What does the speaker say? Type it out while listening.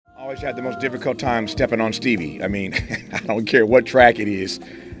always had the most difficult time stepping on Stevie. I mean, I don't care what track it is.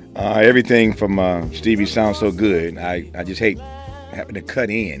 Everything from Stevie sounds so good. I just hate having to cut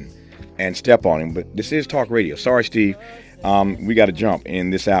in and step on him. But this is talk radio. Sorry, Steve. We got to jump in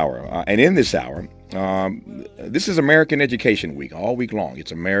this hour. And in this hour, this is American Education Week. All week long,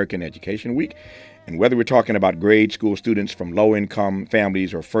 it's American Education Week. And whether we're talking about grade school students from low-income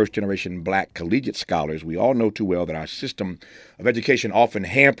families or first-generation black collegiate scholars, we all know too well that our system of education often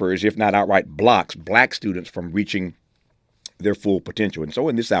hampers, if not outright blocks, black students from reaching their full potential. And so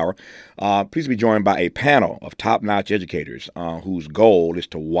in this hour, please be joined by a panel of top-notch educators whose goal is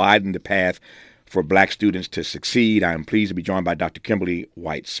to widen the path for black students to succeed. I am pleased to be joined by Dr. Kimberly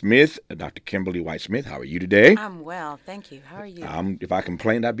White-Smith. Dr. Kimberly White-Smith, how are you today? I'm well, thank you. How are you? If I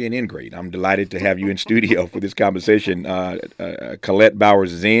complained, I'd be an ingrate. I'm delighted to have you in studio for this conversation. Colette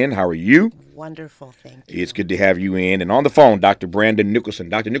Bowers-Zinn, how are you? Wonderful, thank you. It's good to have you in. And on the phone, Dr. Brandon Nicholson.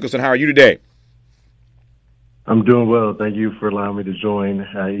 Dr. Nicholson, how are you today? I'm doing well. Thank you for allowing me to join,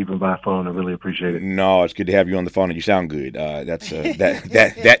 even by phone. I really appreciate it. No, it's good to have you on the phone, and you sound good.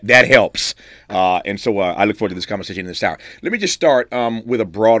 That helps. And so I look forward to this conversation in this hour. Let me just start with a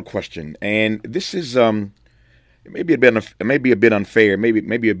broad question, and this is it may be a bit unfair,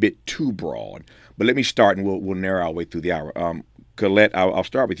 maybe a bit too broad. But let me start, and we'll narrow our way through the hour. Colette, I'll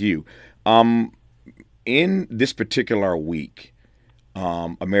start with you. In this particular week,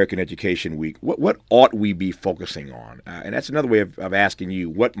 American Education Week, what ought we be focusing on? And that's another way of asking you,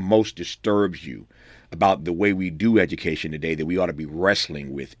 what most disturbs you about the way we do education today that we ought to be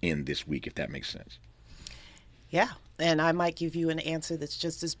wrestling with in this week, if that makes sense? Yeah, and I might give you an answer that's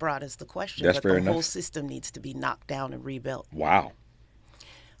just as broad as the question. That's fair but enough. The whole system needs to be knocked down and rebuilt. Wow.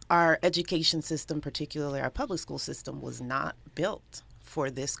 Our education system, particularly our public school system, was not built for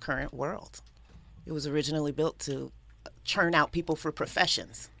this current world. It was originally built to churn out people for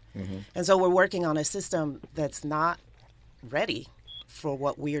professions. Mm-hmm. And so we're working on a system that's not ready for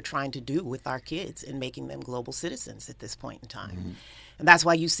what we are trying to do with our kids and making them global citizens at this point in time. Mm-hmm. And that's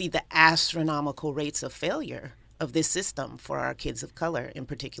why you see the astronomical rates of failure of this system for our kids of color, in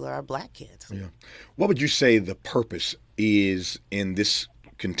particular our black kids. Yeah. What would you say the purpose is in this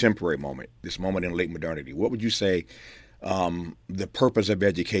contemporary moment, this moment in late modernity? What would you say the purpose of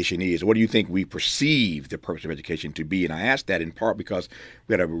education is? What do you think we perceive the purpose of education to be? And I asked that in part because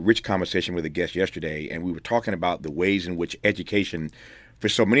we had a rich conversation with a guest yesterday, and we were talking about the ways in which education for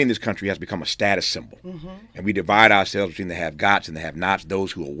so many in this country has become a status symbol. Mm-hmm. And we divide ourselves between the have-gots and the have-nots,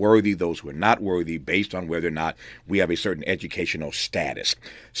 those who are worthy, those who are not worthy, based on whether or not we have a certain educational status.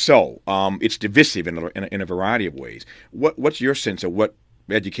 So it's divisive in a variety of ways. What's your sense of what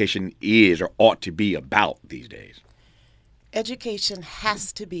education is or ought to be about these days? Education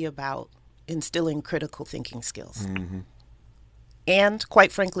has to be about instilling critical thinking skills mm-hmm. and,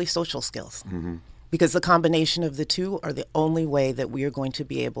 quite frankly, social skills. Mm-hmm. Because the combination of the two are the only way that we are going to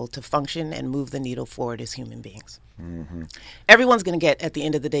be able to function and move the needle forward as human beings. Mm-hmm. Everyone's going to get, at the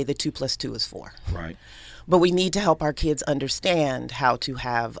end of the day, that 2 + 2 is 4. Right. But we need to help our kids understand how to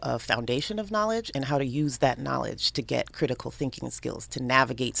have a foundation of knowledge and how to use that knowledge to get critical thinking skills, to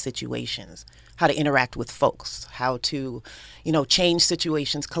navigate situations, how to interact with folks, how to, change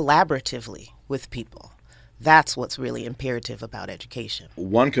situations collaboratively with people. That's what's really imperative about education.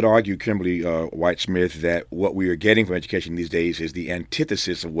 One could argue, Kimberly White-Smith, that what we are getting from education these days is the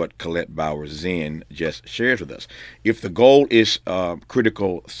antithesis of what Colette Bowers-Zinn just shares with us. If the goal is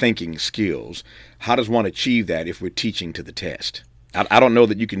critical thinking skills, how does one achieve that if we're teaching to the test? I don't know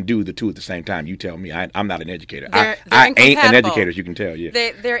that you can do the two at the same time. You tell me. I'm not an educator. They're I ain't an educator, as you can tell. Yeah.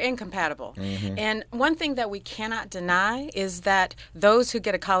 They're incompatible. Mm-hmm. And one thing that we cannot deny is that those who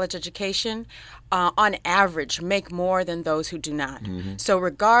get a college education, on average, make more than those who do not. Mm-hmm. So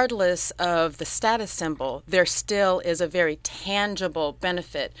regardless of the status symbol, there still is a very tangible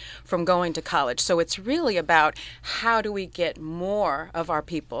benefit from going to college. So it's really about how do we get more of our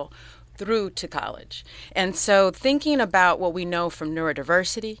people through to college. And so thinking about what we know from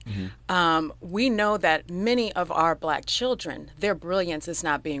neurodiversity, we know that many of our black children, their brilliance is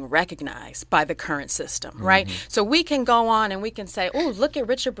not being recognized by the current system, right? So we can go on and we can say, oh, look at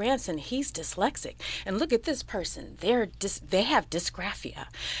Richard Branson, he's dyslexic. And look at this person, they have dysgraphia.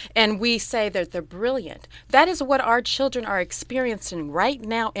 And we say that they're brilliant. That is what our children are experiencing right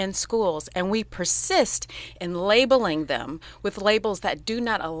now in schools. And we persist in labeling them with labels that do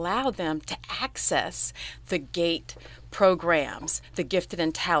not allow them to access the GATE programs, the gifted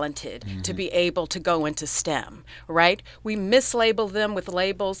and talented, to be able to go into STEM, right? We mislabel them with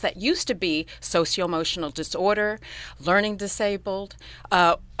labels that used to be socio-emotional disorder, learning disabled.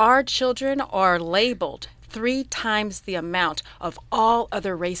 Our children are labeled 3 times the amount of all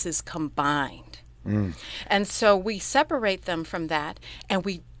other races combined. And so we separate them from that, and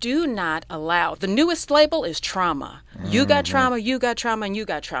we do not allow. The newest label is trauma. You got trauma, you got trauma, and you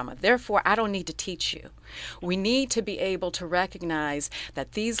got trauma. Therefore, I don't need to teach you. We need to be able to recognize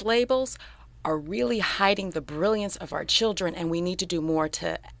that these labels are really hiding the brilliance of our children, and we need to do more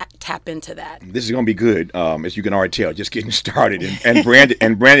to tap into that. This is going to be good, as you can already tell, just getting started. And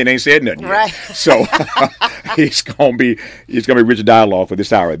Brandon ain't said nothing yet. Right. So it's going to be rich dialogue for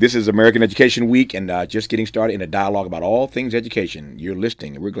this hour. This is American Education Week, and just getting started in a dialogue about all things education. You're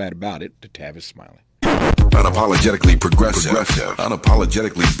listening, and we're glad about it, to Tavis Smiley. Unapologetically progressive,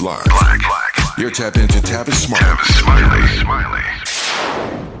 unapologetically black. You're tapped into Tavis Smiley.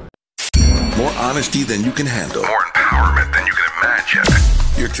 More honesty than you can handle. More empowerment than you can imagine.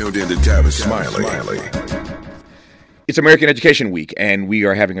 You're tuned into Tavis Smiley. It's American Education Week, and we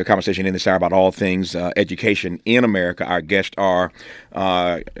are having a conversation in this hour about all things education in America. Our guests are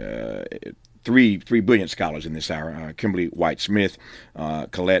three brilliant scholars in this hour: Kimberly White-Smith,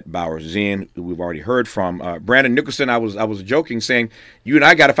 Colette Bowers-Zinn, who we've already heard from. Brandon Nicholson, I was joking, saying you and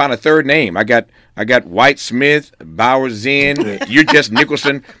I got to find a third name. I got White-Smith, Bowers-Zinn. You're just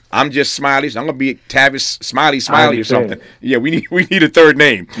Nicholson. I'm just Smiley. So I'm gonna be Tavis Smiley or something. Yeah, we need a third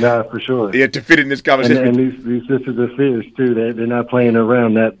name. No, for sure. Yeah, to fit in this conversation. And these sisters are fierce too. They're not playing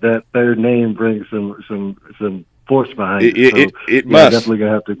around. That third name brings some force behind it. It must. I'm definitely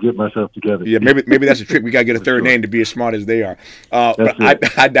gonna have to get myself together. Yeah, maybe that's a trick. We gotta get a third name to be as smart as they are.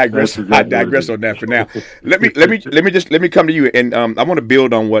 I digress. Exactly I digress on that for now. Let me come to you, and I want to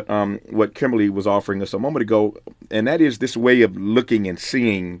build on what Kimberly was offering us a moment ago, and that is this way of looking and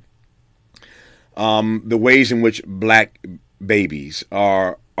seeing the ways in which black babies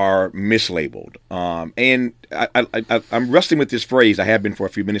are mislabeled. And I'm wrestling with this phrase. I have been for a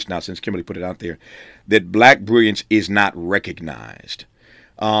few minutes now since Kimberly put it out there, that black brilliance is not recognized.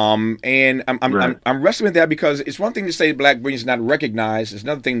 And I'm wrestling with that because it's one thing to say black brilliance is not recognized. It's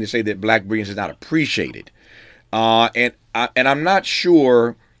another thing to say that black brilliance is not appreciated. And I'm not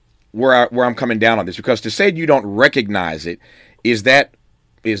sure where I'm coming down on this, because to say you don't recognize it, is that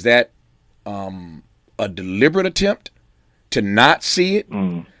a deliberate attempt to not see it?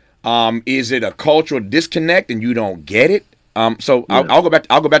 Is it a cultural disconnect and you don't get it? So yeah. I'll go back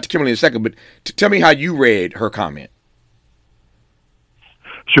to Kimberly in a second, but tell me how you read her comment.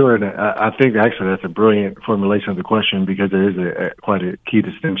 Sure, and I think actually that's a brilliant formulation of the question, because there is quite a key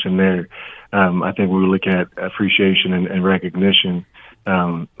distinction there. I think when we look at appreciation and recognition,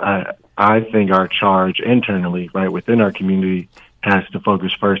 I think our charge internally, right within our community, has to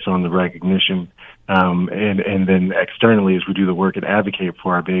focus first on the recognition, and then externally, as we do the work and advocate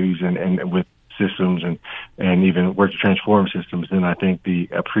for our babies and with systems and even work to transform systems, then I think the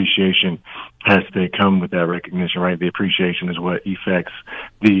appreciation has to come with that recognition, right? The appreciation is what affects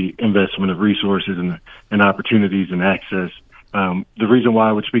the investment of resources and opportunities and access. The reason why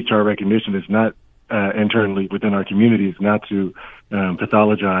I would speak to our recognition is not internally within our communities, not to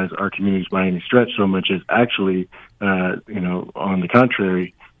pathologize our communities by any stretch so much as actually, on the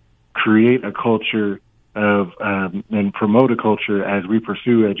contrary, create a culture of and promote a culture as we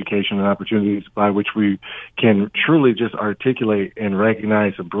pursue education and opportunities by which we can truly just articulate and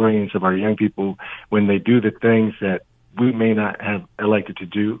recognize the brilliance of our young people when they do the things that we may not have elected to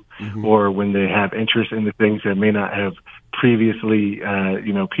do, or when they have interest in the things that may not have previously,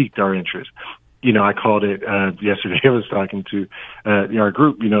 piqued our interest. I called it yesterday. I was talking to our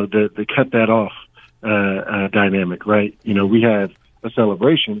group, the cut that off dynamic, right? We had a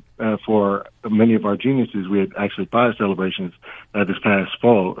celebration for many of our geniuses. We had actually 5 celebrations this past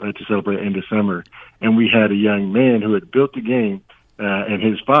fall to celebrate in December. And we had a young man who had built the game, and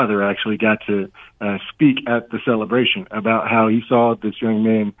his father actually got to speak at the celebration about how he saw this young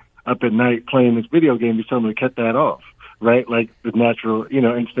man up at night playing this video game. He told him to cut that off, right? Like the natural,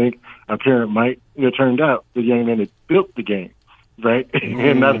 instinct a parent might. It turned out the young man had built the game, right?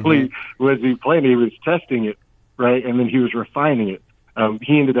 And not only was he playing, he was testing it, right? And then he was refining it.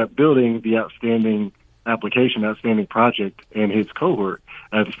 He ended up building the outstanding project in his cohort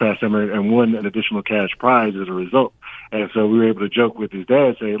this past summer and won an additional cash prize as a result. And so we were able to joke with his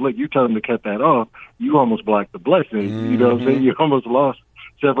dad, say, look, you told him to cut that off. You almost blocked the blessing. You know what I'm saying? You almost lost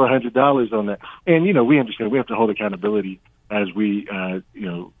several $100s on that. And, we understand we have to hold accountability as we,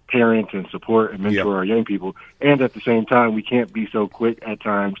 parent and support and mentor our young people. And at the same time, we can't be so quick at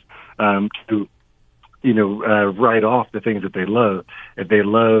times to write off the things that they love. If they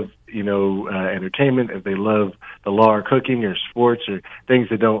love, entertainment, if they love the law or cooking or sports or things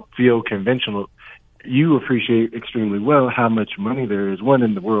that don't feel conventional, you appreciate extremely well how much money there is, one,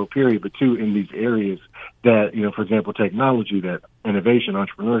 in the world, period, but two, in these areas that, for example, technology, that innovation,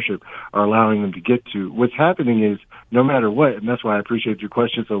 entrepreneurship are allowing them to get to. What's happening is, no matter what, and that's why I appreciate your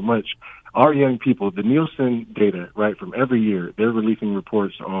question so much, our young people, the Nielsen data, right, from every year, they're releasing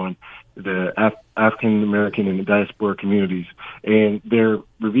reports on the African American and the diaspora communities, and they're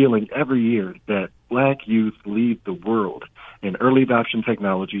revealing every year that Black youth lead the world in early adoption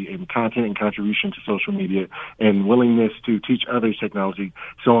technology and content and contribution to social media and willingness to teach others technology,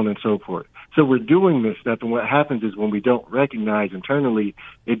 so on and so forth. So we're doing this stuff, and what happens is when we don't recognize internally,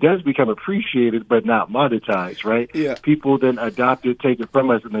 it does become appreciated but not monetized, right? Yeah. People then adopt it, take it from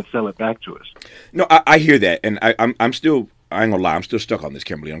us, and then sell it back to us. No, I hear that, and I'm still. I ain't gonna lie, I'm still stuck on this,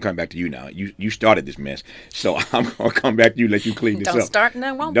 Kimberly. I'm coming back to you now. You started this mess, so I'm gonna come back to you, let you clean this up. Don't start and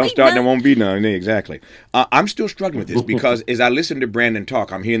there won't Don't be start and none. there won't be none. Exactly. I'm still struggling with this because as I listen to Brandon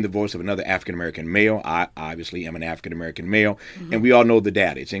talk, I'm hearing the voice of another African American male. I obviously am an African American male, and we all know the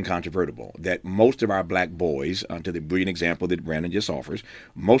data. It's incontrovertible that most of our black boys, to the brilliant example that Brandon just offers,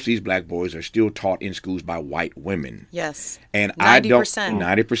 most of these black boys are still taught in schools by white women. Yes. And 90%.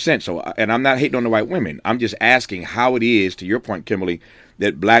 90%. So, and I'm not hating on the white women. I'm just asking how it is, to your point, Kimberly,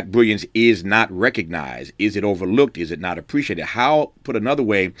 that black brilliance is not recognized. Is it overlooked? Is it not appreciated? How, put another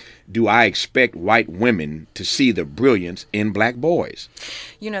way, do I expect white women to see the brilliance in black boys?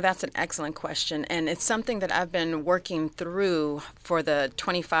 That's an excellent question. And it's something that I've been working through for the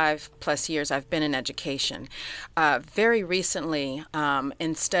 25 plus years I've been in education. Very recently,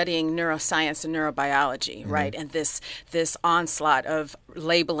 in studying neuroscience and neurobiology, right, and this onslaught of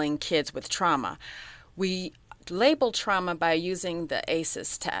labeling kids with trauma, we label trauma by using the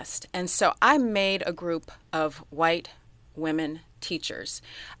ACEs test. And so I made a group of white women teachers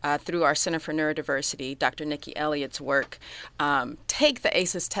through our Center for Neurodiversity, Dr. Nikki Elliott's work, take the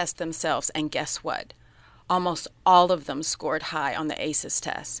ACEs test themselves. And guess what? Almost all of them scored high on the ACEs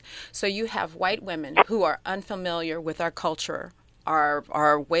test. So you have white women who are unfamiliar with our culture,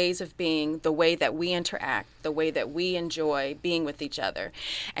 our ways of being, the way that we interact, the way that we enjoy being with each other.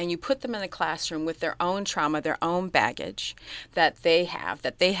 And you put them in a classroom with their own trauma, their own baggage that they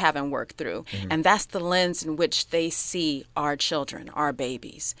haven't worked through. And that's the lens in which they see our children, our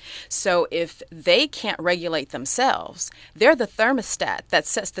babies. So if they can't regulate themselves, they're the thermostat that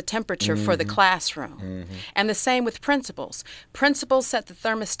sets the temperature for the classroom. And the same with principals. Principals set the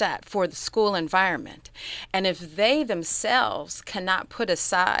thermostat for the school environment. And if they themselves cannot put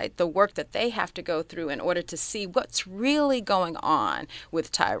aside the work that they have to go through in order to see what's really going on with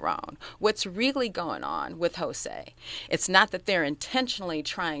Tyrone, what's really going on with Jose. It's not that they're intentionally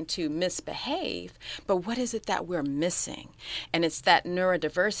trying to misbehave, but what is it that we're missing? And it's that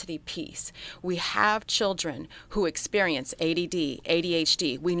neurodiversity piece. We have children who experience ADD,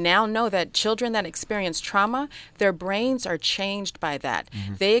 ADHD. We now know that children that experience trauma, their brains are changed by that.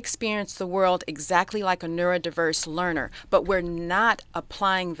 They experience the world exactly like a neurodiverse learner, but we're not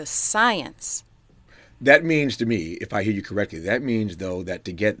applying the science. That means to me, if I hear you correctly, that means, though, that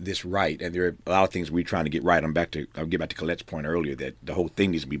to get this right, and there are a lot of things we're trying to get right. I'll get back to Colette's point earlier that the whole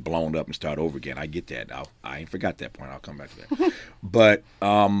thing needs to be blown up and start over again. I get that. I ain't forgot that point. I'll come back to that. But,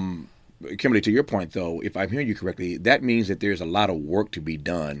 Kimberly, to your point, though, if I'm hearing you correctly, that means that there's a lot of work to be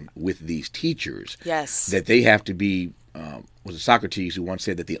done with these teachers. Yes. That they have to be, was it Socrates who once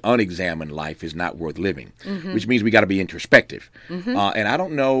said that the unexamined life is not worth living, which means we got to be introspective. And I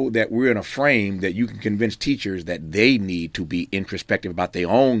don't know that we're in a frame that you can convince teachers that they need to be introspective about their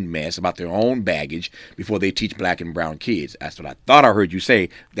own mess, about their own baggage before they teach black and brown kids. That's what I thought I heard you say.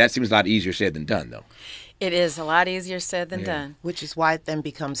 That seems a lot easier said than done, though. It is a lot easier said than done. Which is why it then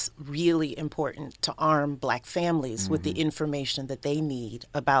becomes really important to arm black families with the information that they need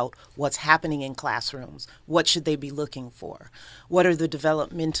about what's happening in classrooms. What should they be looking for? What are the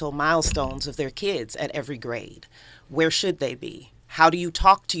developmental milestones of their kids at every grade? Where should they be? How do you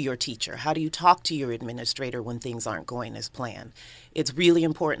talk to your teacher? How do you talk to your administrator when things aren't going as planned? It's really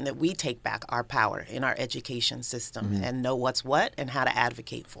important that we take back our power in our education system and know what's what and how to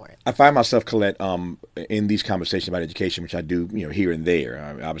advocate for it. I find myself, Colette, in these conversations about education, which I do, here and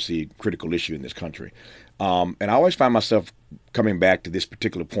there, obviously a critical issue in this country. And I always find myself coming back to this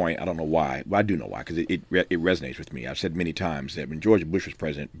particular point. I don't know why. Well, I do know why, because it resonates with me. I've said many times that when George Bush was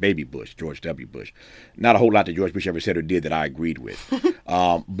president, baby Bush, George W. Bush, not a whole lot that George Bush ever said or did that I agreed with.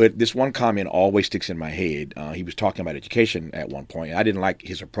 But this one comment always sticks in my head. He was talking about education at one point. I didn't like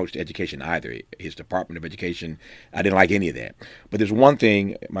his approach to education either. His Department of Education, I didn't like any of that. But there's one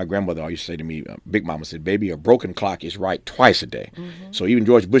thing my grandmother always used to say to me, Big Mama said, baby, a broken clock is right twice a day. So even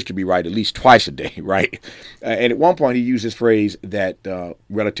George Bush could be right at least twice a day, right? And at one point he used this phrase, phrase that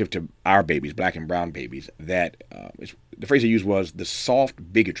relative to our babies, black and brown babies, that the phrase they used was the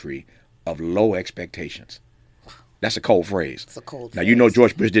soft bigotry of low expectations. That's a cold phrase. It's a cold now, phrase. you know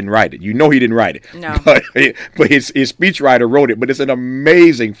George Bush didn't write it. You know he didn't write it. No. But his speechwriter wrote it. But it's an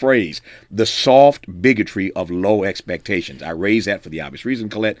amazing phrase. The soft bigotry of low expectations. I raise that for the obvious reason,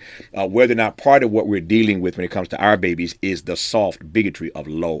 Colette. Whether or not part of what we're dealing with when it comes to our babies is the soft bigotry of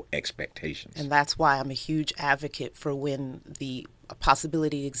low expectations. And that's why I'm a huge advocate for when the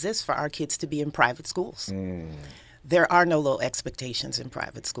possibility exists for our kids to be in private schools. There are no low expectations in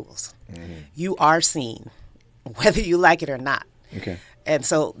private schools. You are seen, whether you like it or not. Okay. And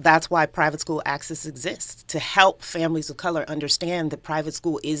so that's why private school access exists, to help families of color understand that private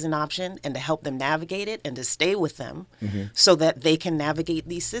school is an option and to help them navigate it and to stay with them so that they can navigate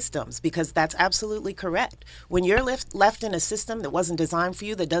these systems, because that's absolutely correct. When you're left in a system that wasn't designed for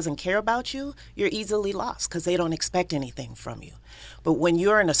you, that doesn't care about you, you're easily lost because they don't expect anything from you. But when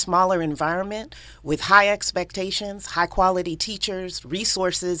you're in a smaller environment with high expectations, high quality teachers,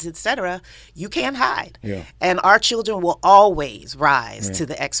 resources, etc., you can't hide. Yeah. And our children will always rise to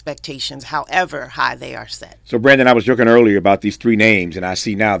the expectations, however high they are set. So, Brandon, I was joking earlier about these three names, and I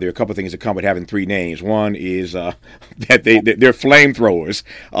see now there are a couple of things that come with having three names. One is that they're flamethrowers,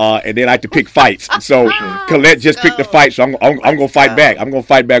 and they like to pick fights. So Colette just picked the fight, so I'm going to fight back. I'm going to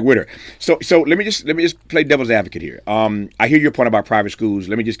fight back with her. So let me just play devil's advocate here. I hear your point about private schools.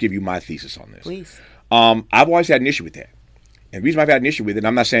 Let me just give you my thesis on this. Please. I've always had an issue with that. And the reason I've had an issue with it, and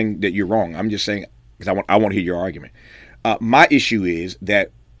I'm not saying that you're wrong. I'm just saying because I want to hear your argument. My issue is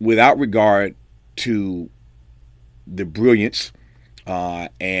that without regard to the brilliance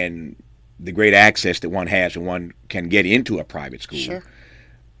and the great access that one has when one can get into a private school, Sure.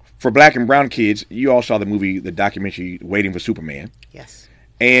 for black and brown kids, you all saw the documentary Waiting for Superman. Yes.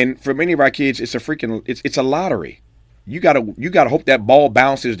 And for many of our kids, it's a lottery. You gotta hope that ball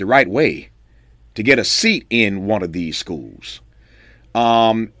bounces the right way to get a seat in one of these schools.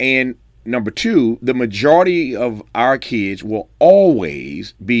 And number two, the majority of our kids will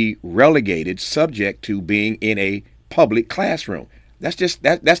always be relegated, subject to being in a public classroom.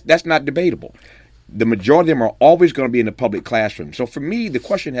 That's not debatable. The majority of them are always going to be in the public classroom. So for me, the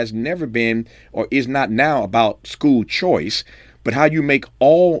question has never been, or is not now, about school choice, but how you make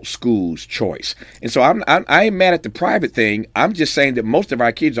all schools choice. And so I ain't mad at the private thing. I'm just saying that most of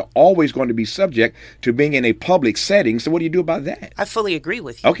our kids are always going to be subject to being in a public setting. So what do you do about that? I fully agree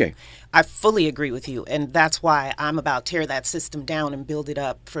with you. Okay. I fully agree with you. And that's why I'm about tear that system down and build it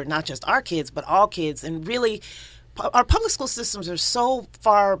up for not just our kids, but all kids. And really, our public school systems are so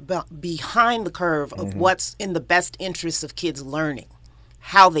far behind the curve of what's in the best interests of kids learning,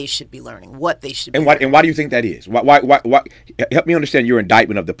 how they should be learning, what they should be learning. And why do you think that is? Why help me understand your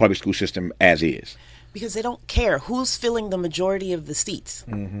indictment of the public school system as is. Because they don't care who's filling the majority of the seats.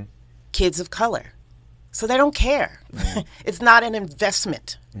 Kids of color. So they don't care. It's not an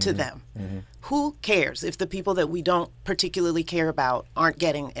investment to them. Who cares if the people that we don't particularly care about aren't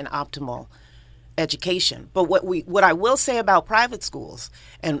getting an optimal education? But what I will say about private schools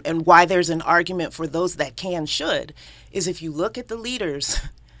and why there's an argument for those that should, is if you look at the leaders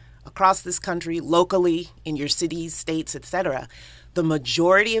across this country, locally, in your cities, states, etc., the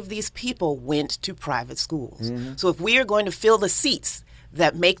majority of these people went to private schools. So if we are going to fill the seats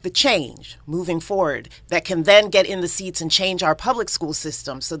that make the change moving forward, that can then get in the seats and change our public school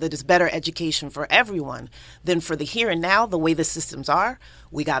system so that it's better education for everyone, then for the here and now, the way the systems are,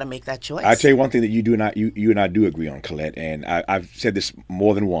 we got to make that choice. I tell you one thing that you and I do agree on, Colette, and I've said this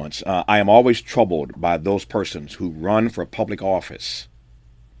more than once. I am always troubled by those persons who run for public office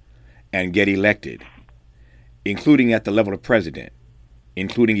and get elected, including at the level of president,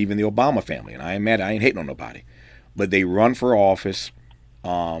 including even the Obama family. And I ain't mad, I ain't hating on nobody. But they run for office,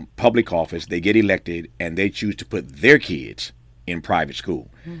 public office, they get elected, and they choose to put their kids in private school.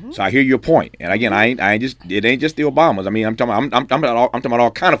 So I hear your point. And again, it ain't just the Obamas. I mean, I'm talking about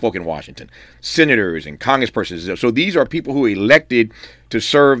all kind of folk in Washington, senators and congresspersons. So these are people who are elected to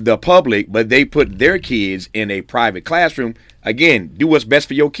serve the public, but they put their kids in a private classroom. Again, do what's best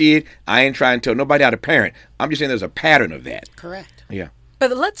for your kid. I ain't trying to tell nobody how to parent. I'm just saying there's a pattern of that. Correct. Yeah.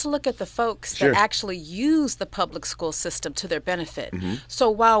 But let's look at the folks Sure. that actually use the public school system to their benefit.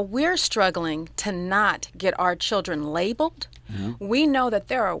 So while we're struggling to not get our children labeled, we know that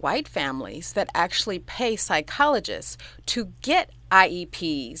there are white families that actually pay psychologists to get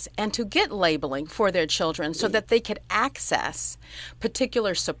IEPs and to get labeling for their children so that they could access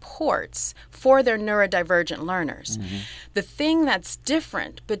particular supports for their neurodivergent learners. The thing that's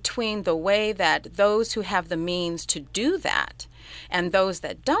different between the way that those who have the means to do that and those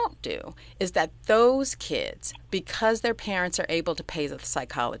that don't do is that those kids, because their parents are able to pay the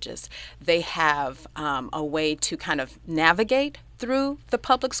psychologist, they have a way to kind of navigate through the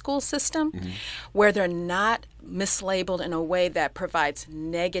public school system where they're not mislabeled in a way that provides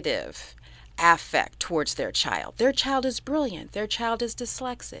negative affect towards their child. Their child is brilliant. Their child is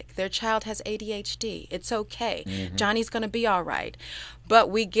dyslexic. Their child has ADHD. It's okay. Johnny's going to be all right. But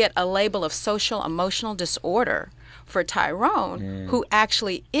we get a label of social emotional disorder for Tyrone, who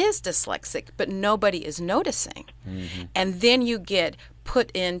actually is dyslexic, but nobody is noticing. And then you get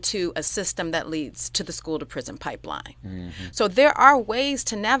put into a system that leads to the school to prison pipeline. So there are ways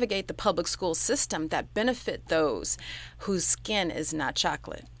to navigate the public school system that benefit those whose skin is not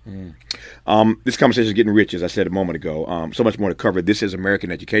chocolate. This conversation is getting rich, as I said a moment ago. So much more to cover. This is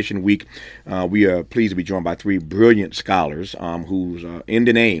American Education Week. We are pleased to be joined by three brilliant scholars whose end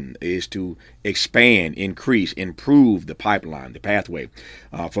and aim is to expand, increase, improve the pipeline, the pathway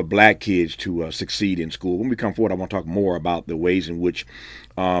for black kids to succeed in school. When we come forward, I want to talk more about the ways in which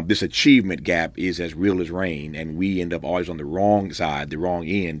this achievement gap is as real as rain, and we end up always on the wrong side, the wrong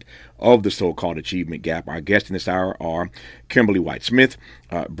end of the so-called achievement gap. Our guests in this hour are Kimberly White-Smith,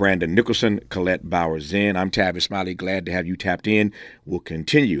 Brandon Nicholson, Colette Bowers-Zinn. I'm Tavis Smiley. Glad to have you tapped in. We'll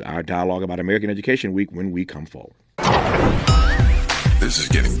continue our dialogue about American Education Week when we come forward. This is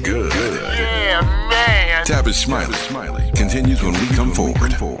getting good. Yeah, man. Tavis Smiley continues when we come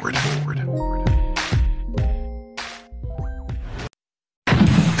forward.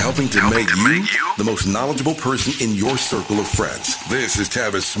 Helping to make you the most knowledgeable person in your circle of friends. This is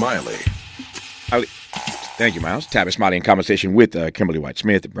Tavis Smiley. Thank you, Miles. Tavis Smiley in conversation with Kimberly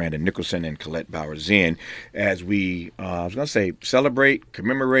White-Smith, Brandon Nicholson, and Colette Bowers-Zinn as we, I was going to say, celebrate,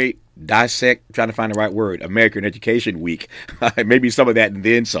 commemorate, dissect, trying to find the right word, American Education Week. Maybe some of that and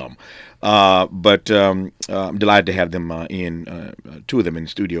then some. But I'm delighted to have them two of them in the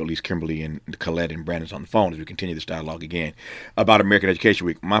studio, at least Kimberly and Colette, and Brandon's on the phone as we continue this dialogue again about American Education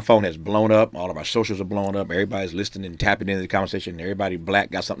Week. My phone has blown up. All of our socials are blown up. Everybody's listening and tapping into the conversation. Everybody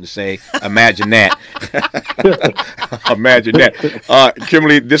black got something to say. Imagine that. Imagine that.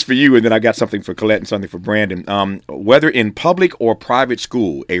 Kimberly, this for you, and then I got something for Colette and something for Brandon. Whether in public or private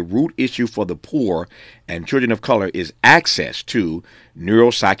school, a root issue for the poor and children of color is access to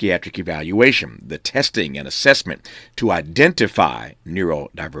neuropsychiatric evaluation, the testing and assessment to identify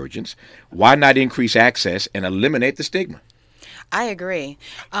neurodivergence. Why not increase access and eliminate the stigma? I agree.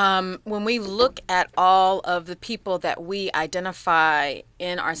 When we look at all of the people that we identify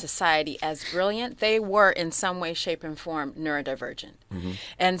in our society as brilliant, they were in some way, shape, and form neurodivergent.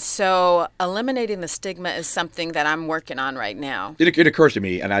 And so eliminating the stigma is something that I'm working on right now. It occurs to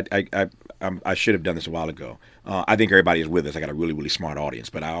me, and I should have done this a while ago. I think everybody is with us. I got a really, really smart audience,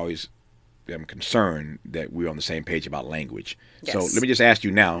 but I always am concerned that we're on the same page about language. Yes. So let me just ask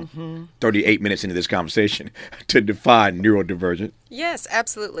you now, 38 minutes into this conversation, to define neurodivergent. Yes,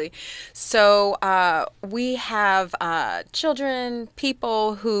 absolutely. So we have children,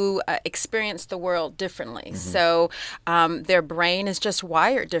 people who experience the world differently. So their brain is just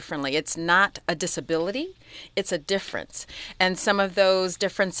wired differently. It's not a disability. It's a difference. And some of those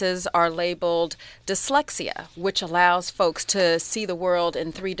differences are labeled dyslexia, which allows folks to see the world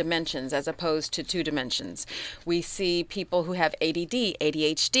in 3 dimensions as opposed to 2 dimensions. We see people who have ADD,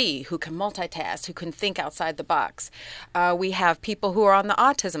 ADHD, who can multitask, who can think outside the box. We have people who are on the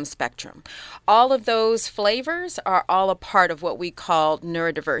autism spectrum. All of those flavors are all a part of what we call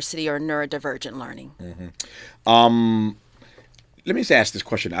neurodiversity or neurodivergent learning. Let me just ask this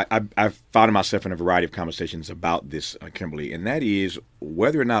question. I've found myself in a variety of conversations about this, Kimberly, and that is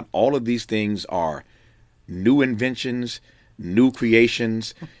whether or not all of these things are new inventions, new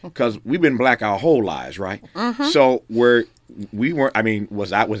creations, because we've been black our whole lives, right? So we weren't. I mean,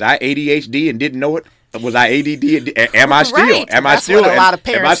 was I ADHD and didn't know it? Was I ADD? Am I still? Right. Am I That's still? What a lot of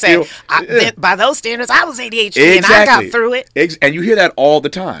parents say. By those standards, I was ADHD and I got through it. And you hear that all the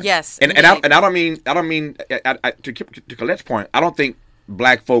time. Yes. And I don't mean to Colette's point. I don't think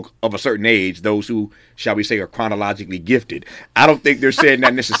black folk of a certain age, those who, shall we say, are chronologically gifted, I don't think they're saying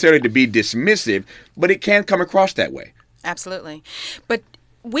that necessarily to be dismissive, but it can come across that way. Absolutely. But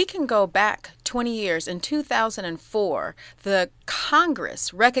we can go back 20 years. In 2004, the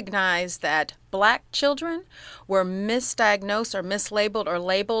Congress recognized that black children were misdiagnosed or mislabeled or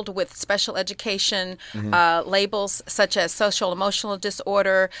labeled with special education labels such as social emotional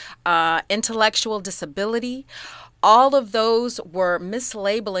disorder, intellectual disability. all of those were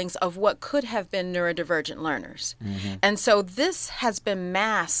mislabelings of what could have been neurodivergent learners. And so this has been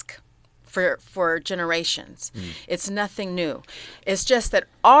masked for generations. It's nothing new. It's just that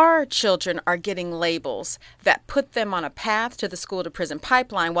our children are getting labels that put them on a path to the school to prison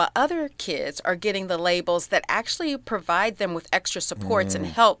pipeline, while other kids are getting the labels that actually provide them with extra supports and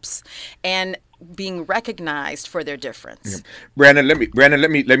helps and being recognized for their difference. Yeah. Brandon,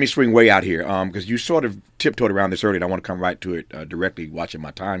 let me swing way out here, because you sort of tiptoed around this earlier, and I want to come right to it directly. Watching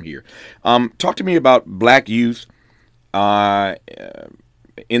my time here, talk to me about Black youth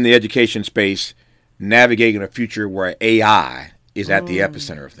in the education space, navigating a future where AI is at the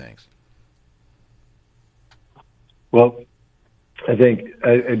epicenter of things. Well, I think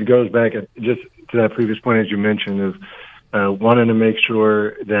it goes back just to that previous point, as you mentioned, of wanting to make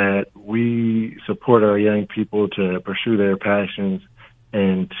sure that we support our young people to pursue their passions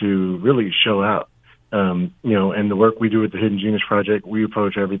and to really show out. And the work we do with the Hidden Genius Project, we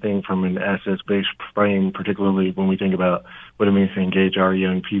approach everything from an assets-based frame, particularly when we think about what it means to engage our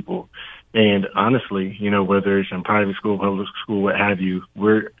young people. And honestly, whether it's in private school, public school, what have you,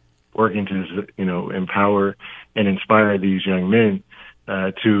 we're working to, empower and inspire these young men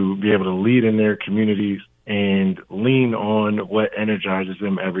to be able to lead in their communities and lean on what energizes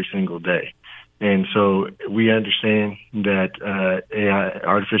them every single day. And so we understand that AI,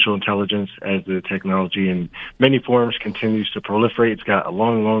 artificial intelligence, as the technology in many forms continues to proliferate. It's got a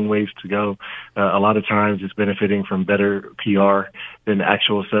long, long ways to go. A lot of times it's benefiting from better PR than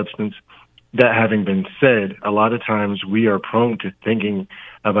actual substance. That having been said, a lot of times we are prone to thinking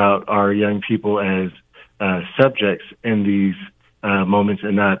about our young people as subjects in these moments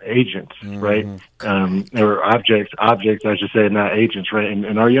and not agents, right? Or objects, I should say, not agents, right?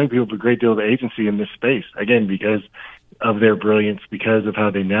 And our young people have a great deal of agency in this space, again, because of their brilliance, because of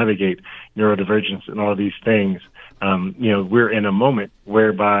how they navigate neurodivergence and all these things. We're in a moment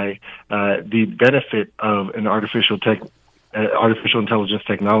whereby the benefit of an artificial intelligence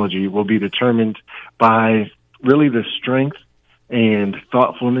technology will be determined by really the strength and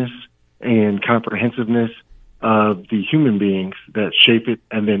thoughtfulness and comprehensiveness of the human beings that shape it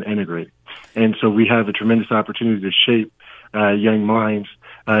and then integrate. And so we have a tremendous opportunity to shape young minds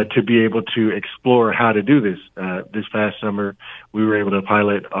to be able to explore how to do this. This past summer, we were able to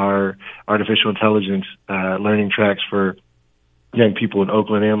pilot our artificial intelligence learning tracks for young people in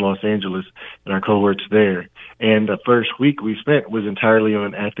Oakland and Los Angeles and our cohorts there. And the first week we spent was entirely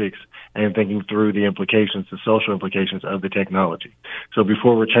on ethics and thinking through the implications, the social implications of the technology. So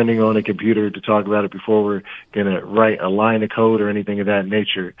before we're turning on a computer to talk about it, before we're going to write a line of code or anything of that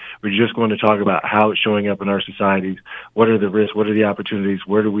nature, we're just going to talk about how it's showing up in our societies. What are the risks? What are the opportunities?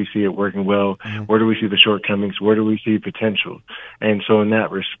 Where do we see it working well? Where do we see the shortcomings? Where do we see potential? And so in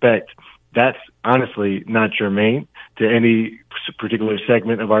that respect, that's honestly not germane to any particular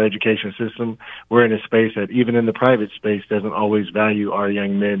segment of our education system. We're in a space that even in the private space doesn't always value our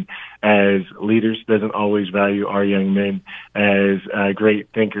young men as leaders, doesn't always value our young men as great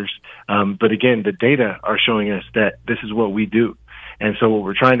thinkers. But again, the data are showing us that this is what we do. And so what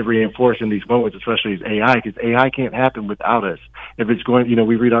we're trying to reinforce in these moments, especially is AI, because AI can't happen without us. If it's going,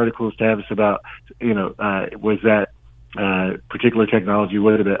 we read articles, Tavis, about, was that particular technology,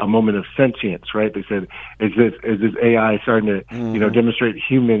 was it a moment of sentience, right? They said, is this AI starting to, demonstrate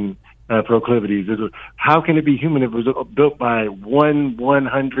human proclivities? How can it be human if it was built by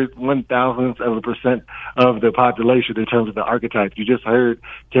 1/100,000th of a percent of the population in terms of the archetypes? You just heard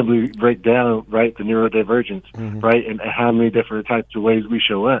Kimberly break down, right, the neurodivergence, right, and how many different types of ways we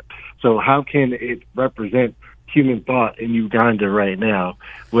show up. So how can it represent human thought in Uganda right now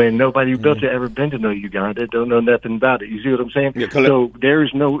when nobody who built it ever been to know Uganda, don't know nothing about it? You see what I'm saying? Yeah, so there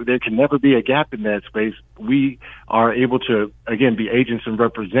can never be a gap in that space. We are able to, again, be agents and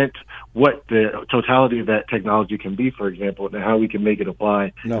represent what the totality of that technology can be, for example, and how we can make it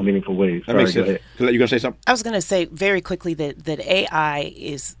apply in meaningful ways. That makes sense. You going to say something? I was going to say very quickly that AI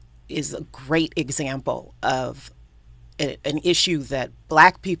is a great example of an issue that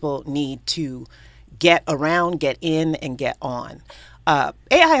Black people need to get around, get in, and get on.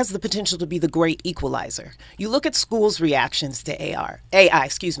 AI has the potential to be the great equalizer. You look at schools' reactions to AI,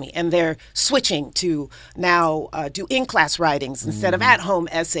 and they're switching to now do in-class writings instead of at-home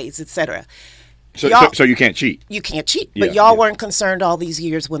essays, etc. So you can't cheat. You can't cheat. But y'all weren't concerned all these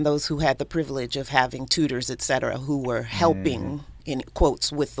years when those who had the privilege of having tutors, etc., who were helping, in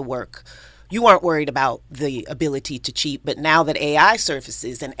quotes, with the work. You weren't worried about the ability to cheat, but now that AI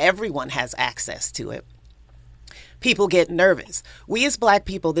surfaces and everyone has access to it, people get nervous. We as Black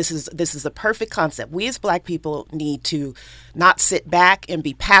people, this is a perfect concept. We as Black people need to not sit back and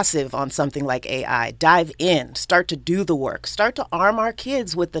be passive on something like AI. Dive in, start to do the work, start to arm our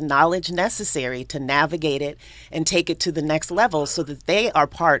kids with the knowledge necessary to navigate it and take it to the next level so that they are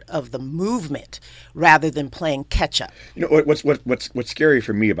part of the movement rather than playing catch up. You know, what's scary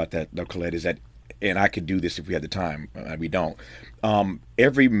for me about that, though, Colette, is that, and I could do this if we had the time, we don't.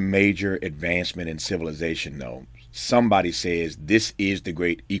 Every major advancement in civilization, though, somebody says this is the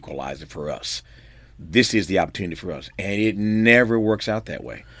great equalizer for us. This is the opportunity for us. And it never works out that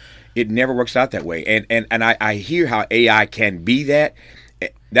way. It never works out that way. And I hear how AI can be that.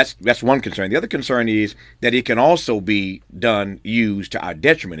 That's one concern. The other concern is that it can also be used to our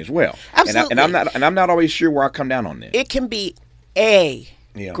detriment as well. Absolutely. And I'm not always sure where I come down on that. It can be a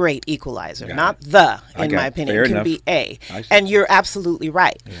great equalizer, not the, in my opinion. It can be a. And you're absolutely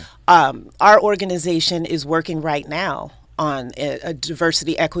right. Yeah. Our organization is working right now on a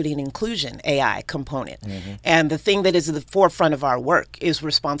diversity, equity, and inclusion AI component. Mm-hmm. And the thing that is at the forefront of our work is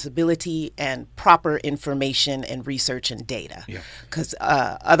responsibility and proper information and research and data. Because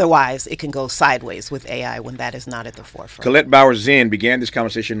otherwise it can go sideways with AI when that is not at the forefront. Colette Bowers-Zinn began this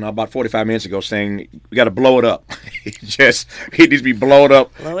conversation about 45 minutes ago saying we got to blow it up. It needs to be blown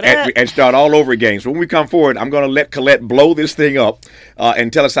up, and start all over again. So when we come forward, I'm going to let Colette blow this thing up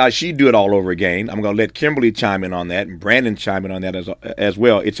and tell us how she do it all over again. I'm going to let Kimberly chime in on that and Brandon chime in on that as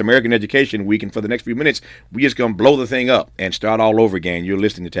well. It's American Education Week, and for the next few minutes, we're just going to blow the thing up and start all over again. You're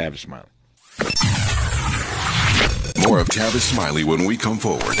listening to Tavis Smiley. More of Tavis Smiley when we come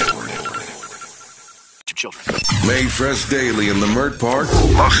forward. Made fresh daily in Leimert Park,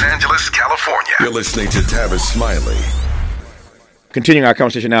 Los Angeles, California. You're listening to Tavis Smiley. Continuing our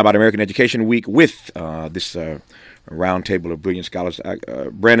conversation now about American Education Week with this round table of brilliant scholars.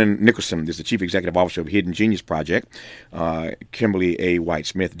 Brandon Nicholson is the Chief Executive Officer of Hidden Genius Project. Kimberly A.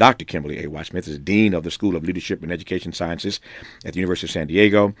 White-Smith, Dr. Kimberly A. White-Smith is Dean of the School of Leadership and Education Sciences at the University of San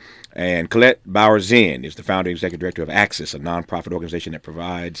Diego. And Colette Bowers-Zinn is the founder and executive director of Access, a nonprofit organization that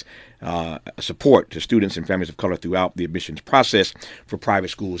provides support to students and families of color throughout the admissions process for private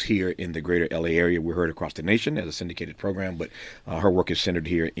schools here in the greater LA area. We're heard across the nation as a syndicated program, but her work is centered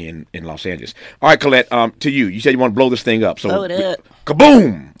here in Los Angeles. All right, Colette, to you. You said you want to blow this thing up. So blow it up.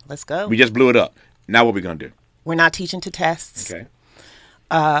 Kaboom! Let's go. We just blew it up. Now what are we going to do? We're not teaching to tests. Okay.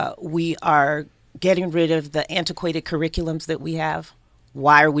 We are getting rid of the antiquated curriculums that we have.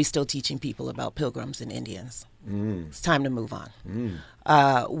 Why are we still teaching people about pilgrims and Indians? It's time to move on.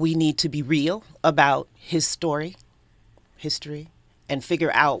 We need to be real about history, and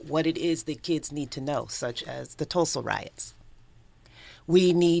figure out what it is that kids need to know, such as the Tulsa riots.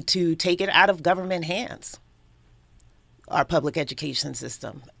 We need to take it out of government hands, our public education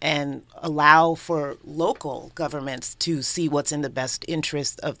system, and allow for local governments to see what's in the best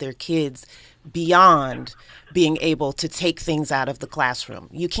interest of their kids beyond being able to take things out of the classroom.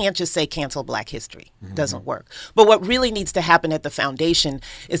 You can't just say cancel Black history. It doesn't work. But what really needs to happen at the foundation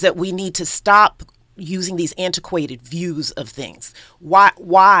is that we need to stop using these antiquated views of things.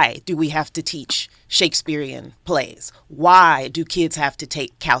 Why do we have to teach Shakespearean plays? Why do kids have to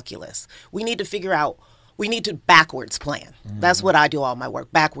take calculus? We need to figure out, we need to backwards plan. That's what I do all my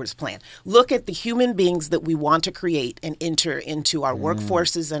work, backwards plan. Look at the human beings that we want to create and enter into our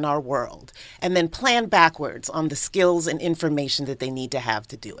workforces and our world, and then plan backwards on the skills and information that they need to have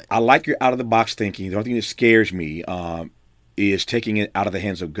to do it. I like your out-of-the-box thinking. The only thing that scares me is taking it out of the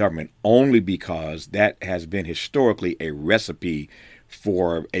hands of government, only because that has been historically a recipe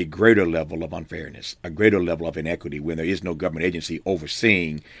for a greater level of unfairness, a greater level of inequity when there is no government agency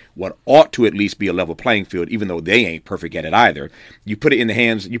overseeing what ought to at least be a level playing field, even though they ain't perfect at it either. You put it in the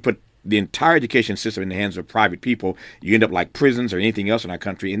hands, you put the entire education system in the hands of private people, you end up like prisons or anything else in our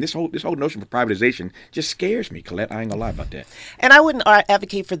country. And this whole notion for privatization just scares me, Colette. I ain't gonna lie about that. And I wouldn't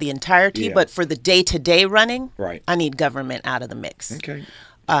advocate for the entirety, but for the day-to-day running, right, I need government out of the mix. Okay.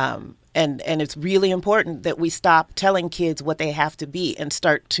 And it's really important that we stop telling kids what they have to be and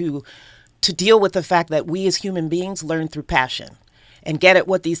start to deal with the fact that we as human beings learn through passion, and get at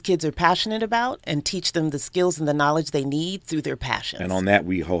what these kids are passionate about and teach them the skills and the knowledge they need through their passions. And on that,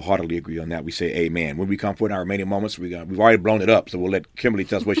 we wholeheartedly agree on that. We say amen. When we come forward in our remaining moments, we've already blown it up, so we'll let Kimberly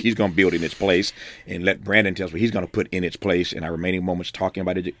tell us what she's going to build in its place, and let Brandon tell us what he's going to put in its place in our remaining moments talking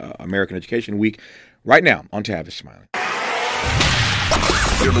about American Education Week right now on Tavis Smiley.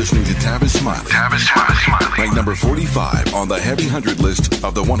 You're listening to Tavis Smiley. Tavis Smiley. Ranked number 45 on the Heavy 100 list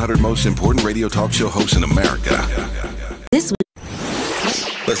of the 100 most important radio talk show hosts in America.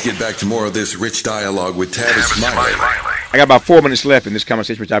 Let's get back to more of this rich dialogue with Tavis Smiley. I got about 4 minutes left in this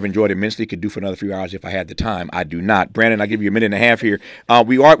conversation, which I've enjoyed immensely. Could do for another few hours if I had the time. I do not. Brandon, I'll give you a minute and a half here.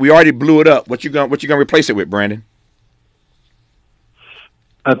 We already blew it up. What you gonna replace it with, Brandon?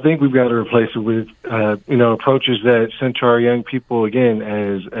 I think we've got to replace it with, approaches that center our young people again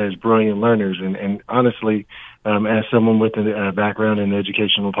as brilliant learners. And honestly, as someone with a background in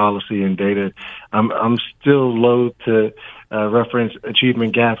educational policy and data, I'm still loath to reference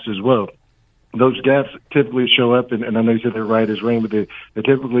achievement gaps as well. Those gaps typically show up, and I know you said they're right as rain, but they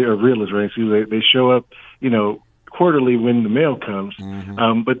typically are real as rain. So they show up, quarterly when the mail comes.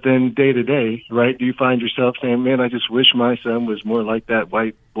 Mm-hmm. But then day to day, right, do you find yourself saying, man, I just wish my son was more like that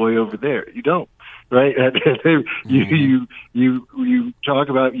white boy over there? You don't, right? You talk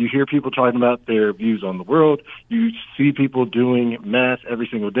about, you hear people talking about their views on the world. You see people doing math every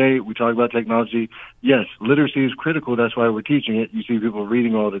single day. We talk about technology. Yes, literacy is critical. That's why we're teaching it. You see people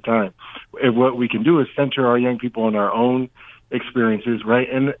reading all the time. And what we can do is center our young people on our own experiences, right?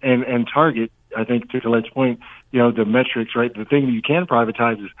 And target, I think, to Colette's point, the metrics, right? The thing that you can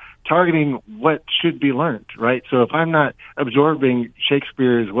privatize is targeting what should be learned, right? So if I'm not absorbing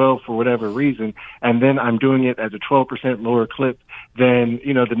Shakespeare as well for whatever reason, and then I'm doing it at a 12% lower clip than,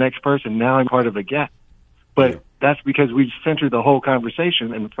 the next person, now I'm part of a gap. But that's because we've centered the whole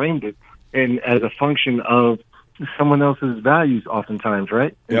conversation and framed it as a function of someone else's values oftentimes,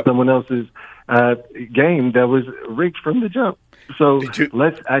 right? Yep. And someone else's game that was rigged from the jump. So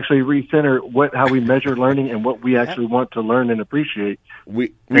let's actually recenter how we measure learning and what we actually want to learn and appreciate. And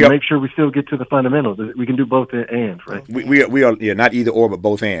make sure we still get to the fundamentals. We can do both and, right? We are not either or, but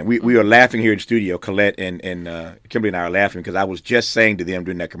both and. We are laughing here in studio. Colette and Kimberly and I are laughing because I was just saying to them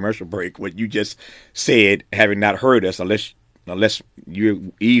during that commercial break what you just said, having not heard us, unless you're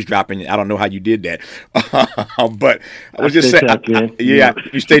eavesdropping. I don't know how you did that. But I was just saying,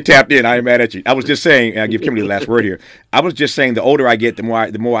 you stay tapped in. I ain't mad at you. I was just saying, and I'll give Kimberly the last word here. I was just saying the older I get, the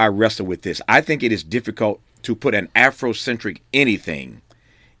more I wrestle with this. I think it is difficult to put an Afrocentric anything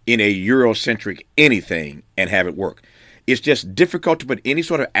in a Eurocentric anything and have it work. It's just difficult to put any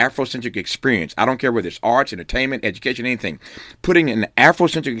sort of Afrocentric experience. I don't care whether it's arts, entertainment, education, anything. Putting an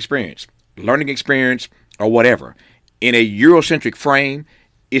Afrocentric experience, learning experience, or whatever, in a Eurocentric frame,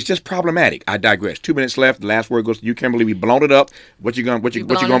 it's just problematic. I digress. 2 minutes left. The last word goes to you, Kimberly. We blown it up. What you gonna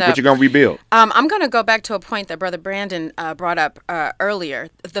rebuild? I'm gonna go back to a point that Brother Brandon brought up earlier.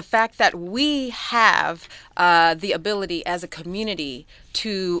 The fact that we have the ability as a community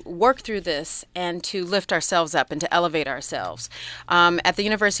to work through this and to lift ourselves up and to elevate ourselves. At the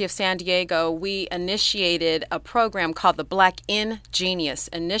University of San Diego, we initiated a program called the Black in Genius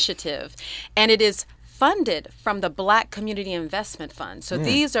Initiative, and it is funded from the Black Community Investment Fund. So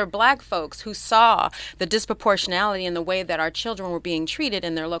these are Black folks who saw the disproportionality in the way that our children were being treated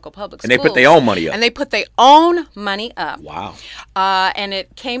in their local public schools. And they put their own money up. And they put their own money up. Wow. And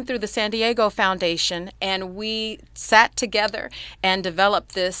it came through the San Diego Foundation, and we sat together and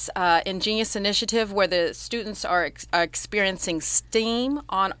developed this ingenious initiative where the students are experiencing STEAM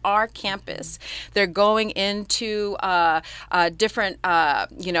on our campus. They're going into different,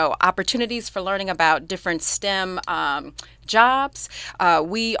 opportunities for learning about different STEM jobs.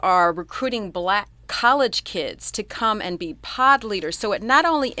 We are recruiting Black college kids to come and be pod leaders. So it not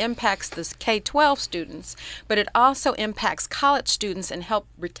only impacts the K-12 students, but it also impacts college students and help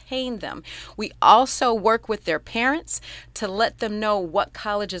retain them. We also work with their parents to let them know what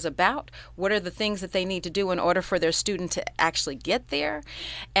college is about, what are the things that they need to do in order for their student to actually get there.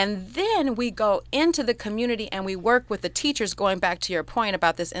 And then we go into the community and we work with the teachers, going back to your point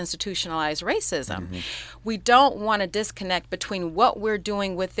about this institutionalized racism. Mm-hmm. We don't want to disconnect between what we're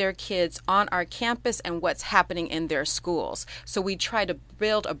doing with their kids on our campus and what's happening in their schools. So we try to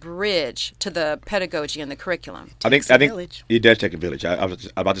build a bridge to the pedagogy and the curriculum. I think it does take a village. I was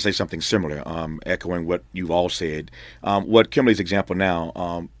about to say something similar, echoing what you've all said. What Kimberly's example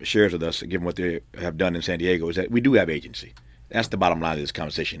now shares with us, given what they have done in San Diego, is that we do have agency. That's the bottom line of this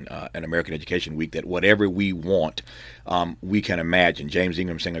conversation in American Education Week, that whatever we want, we can imagine. James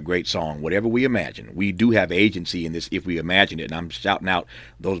Ingram sang a great song, whatever we imagine. We do have agency in this if we imagine it. And I'm shouting out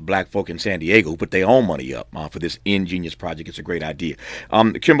those Black folk in San Diego who put their own money up for this ingenious project. It's a great idea.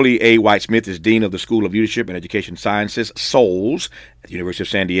 Kimberly A. White-Smith is Dean of the School of Leadership and Education Sciences, SOLS, at the University of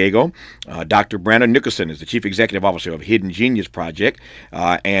San Diego. Dr. Brandon Nicholson is the Chief Executive Officer of Hidden Genius Project.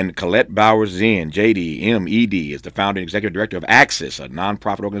 And Colette Bowers-Zinn, JD, M.E.D., is the Founder and Executive Director of Access, a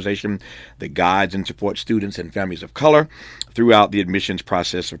nonprofit organization that guides and supports students and families of color throughout the admissions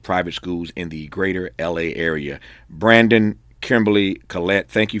process of private schools in the greater L.A. area. Brandon, Kimberly, Colette,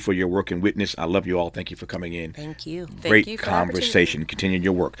 thank you for your work and witness. I love you all. Thank you for coming in. Thank you. Great conversation. Continuing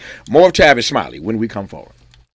your work. More of Tavis Smiley when we come forward.